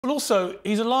Well, also,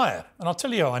 he's a liar. And I'll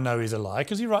tell you how I know he's a liar,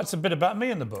 because he writes a bit about me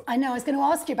in the book. I know, I was going to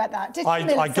ask you about that.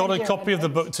 I got a copy of the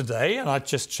book today, and I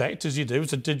just checked, as you do.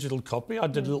 It's a digital copy. I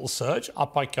did a little search.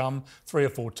 Up I come 3 or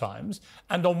 4 times.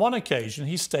 And on one occasion,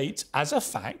 he states, as a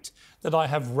fact, that I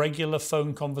have regular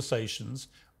phone conversations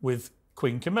with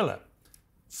Queen Camilla.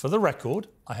 For the record,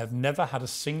 I have never had a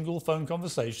single phone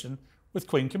conversation with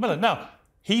Queen Camilla. Now,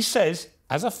 he says,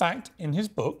 as a fact, in his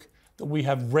book, that we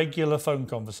have regular phone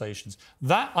conversations.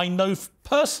 That I know,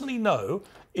 personally know,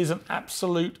 is an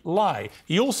absolute lie.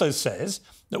 He also says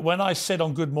that when I said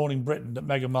on Good Morning Britain that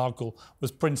Meghan Markle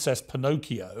was Princess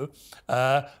Pinocchio,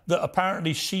 that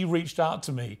apparently she reached out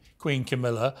to me, Queen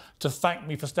Camilla, to thank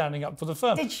me for standing up for the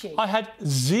firm. Did she? I had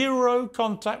 0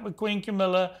 contact with Queen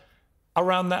Camilla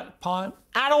around that time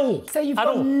at all. So you've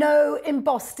got no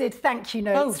embossed thank you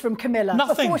notes from Camilla?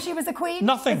 Nothing. Before she was a queen?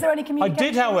 Nothing. Is there any communication? I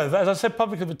did, however, as I said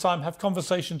publicly at the time, have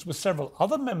conversations with several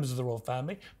other members of the royal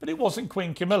family, but it wasn't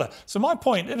Queen Camilla. So my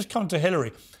point, it was come to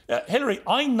Hilary. Hilary,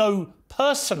 I know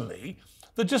personally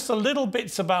that just the little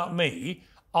bits about me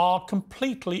are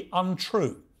completely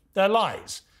untrue. They're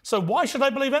lies. So why should I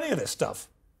believe any of this stuff?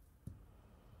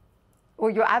 Well,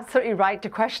 you're absolutely right to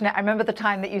question it. I remember the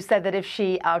time that you said that if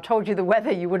she told you the weather,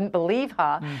 you wouldn't believe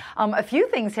her. A few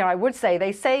things here I would say.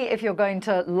 They say if you're going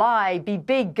to lie, be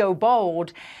big, go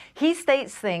bold. He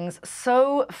states things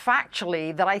so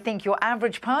factually that I think your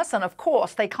average person, of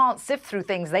course, they can't sift through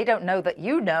things. They don't know that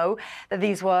you know that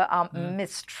these were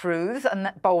mistruths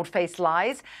and bold-faced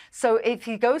lies. So if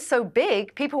he goes so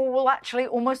big, people will actually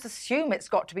almost assume it's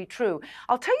got to be true.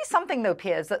 I'll tell you something, though,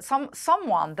 Piers, that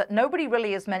someone that nobody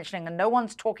really is mentioning and no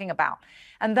one's talking about,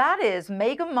 and that is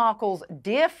Meghan Markle's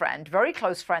dear friend, very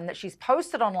close friend that she's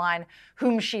posted online,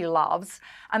 whom she loves,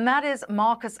 and that is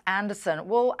Marcus Anderson.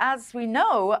 Well, as we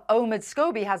know, Omid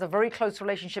Scobie has a very close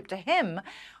relationship to him.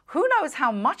 Who knows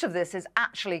how much of this is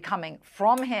actually coming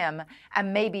from him,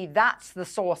 and maybe that's the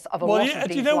source of a lot of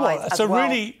these lies as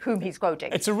well, whom he's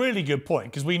quoting. It's a really good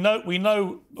point, because we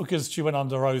know because she went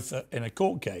under oath in a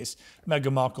court case,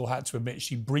 Meghan Markle had to admit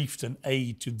she briefed an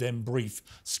aide to then brief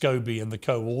Scobie and the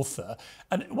co-author.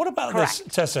 And what about this,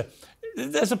 Tessa?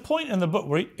 There's a point in the book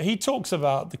where he talks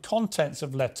about the contents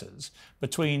of letters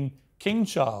between King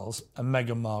Charles and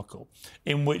Meghan Markle,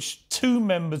 in which 2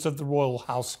 members of the royal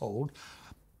household,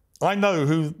 I know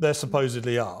who they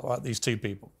supposedly are, right, these 2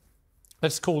 people.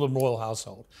 Let's call them royal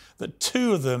household. That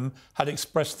 2 of them had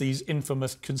expressed these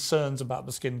infamous concerns about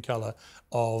the skin colour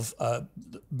of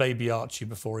baby Archie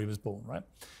before he was born, right?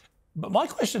 But my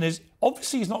question is,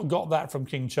 obviously he's not got that from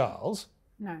King Charles.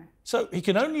 No. So he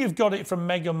can only have got it from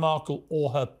Meghan Markle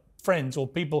or her friends or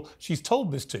people she's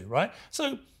told this to, right?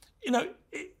 So, you know,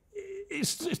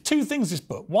 it's 2 things, this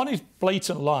book. One is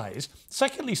blatant lies.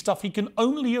 Secondly, stuff he can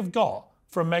only have got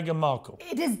from Meghan Markle.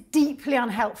 It is deeply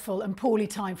unhelpful and poorly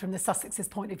timed from the Sussexes'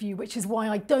 point of view, which is why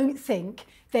I don't think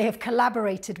they have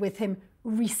collaborated with him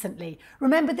recently.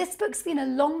 Remember, this book's been a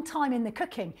long time in the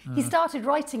cooking. He started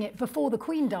writing it before the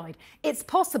Queen died. It's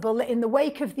possible that in the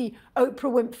wake of the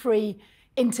Oprah Winfrey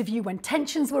interview, when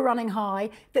tensions were running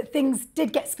high, that things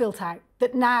did get spilt out,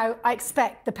 that now I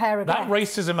expect the pair of that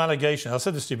racism allegation, I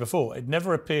said this to you before, it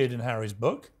never appeared in Harry's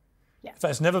book. Yeah. In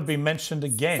fact, it's never been mentioned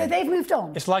again. So they've moved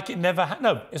on. It's like it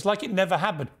never it's like it never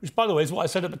happened, which, by the way, is what I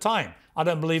said at the time. I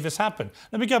don't believe this happened.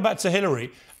 Let me go back to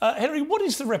Hilary. Hilary, what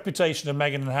is the reputation of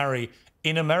Meghan and Harry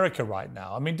in America right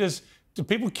now? I mean, do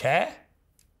people care?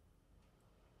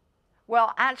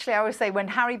 Well, actually, I always say when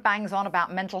Harry bangs on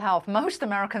about mental health, most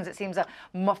Americans, it seems, are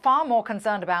far more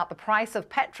concerned about the price of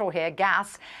petrol here,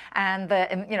 gas, and the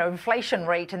inflation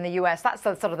rate in the US. That's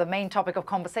sort of the main topic of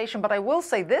conversation. But I will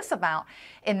say this about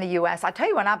in the US. I tell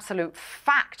you an absolute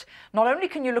fact. Not only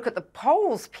can you look at the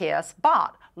polls, Piers,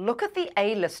 but look at the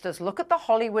A-listers, look at the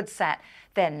Hollywood set.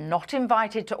 They're not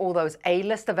invited to all those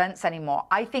A-list events anymore.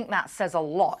 I think that says a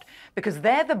lot, because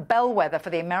they're the bellwether for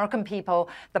the American people.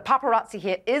 The paparazzi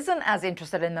here isn't as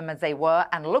interested in them as they were.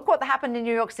 And look what happened in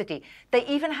New York City. They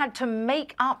even had to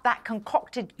make up that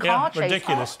concocted car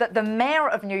chase that the mayor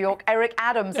of New York, Eric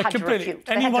Adams, had to refute.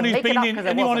 Anyone who's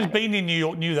been in New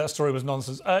York knew that story was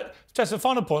nonsense. Tessa,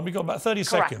 final point. We've got about 30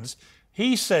 seconds.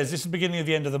 He says this is the beginning of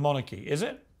the end of the monarchy. Is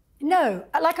it? No,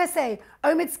 like I say,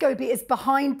 Omid Scobie is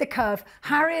behind the curve.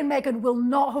 Harry and Meghan will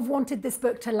not have wanted this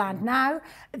book to land now.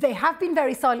 They have been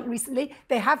very silent recently.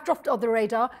 They have dropped on the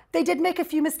radar. They did make a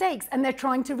few mistakes and they're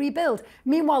trying to rebuild.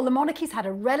 Meanwhile, the monarchy's had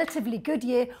a relatively good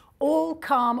year, all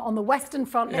calm on the Western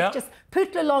Front. Let's just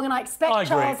put along, and I expect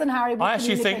Charles and Harry will I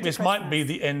actually think this might be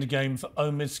the end game for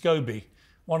Omid Scobie.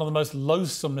 One of the most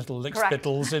loathsome little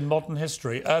lickspittles in modern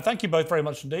history. Thank you both very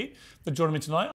much indeed for joining me tonight.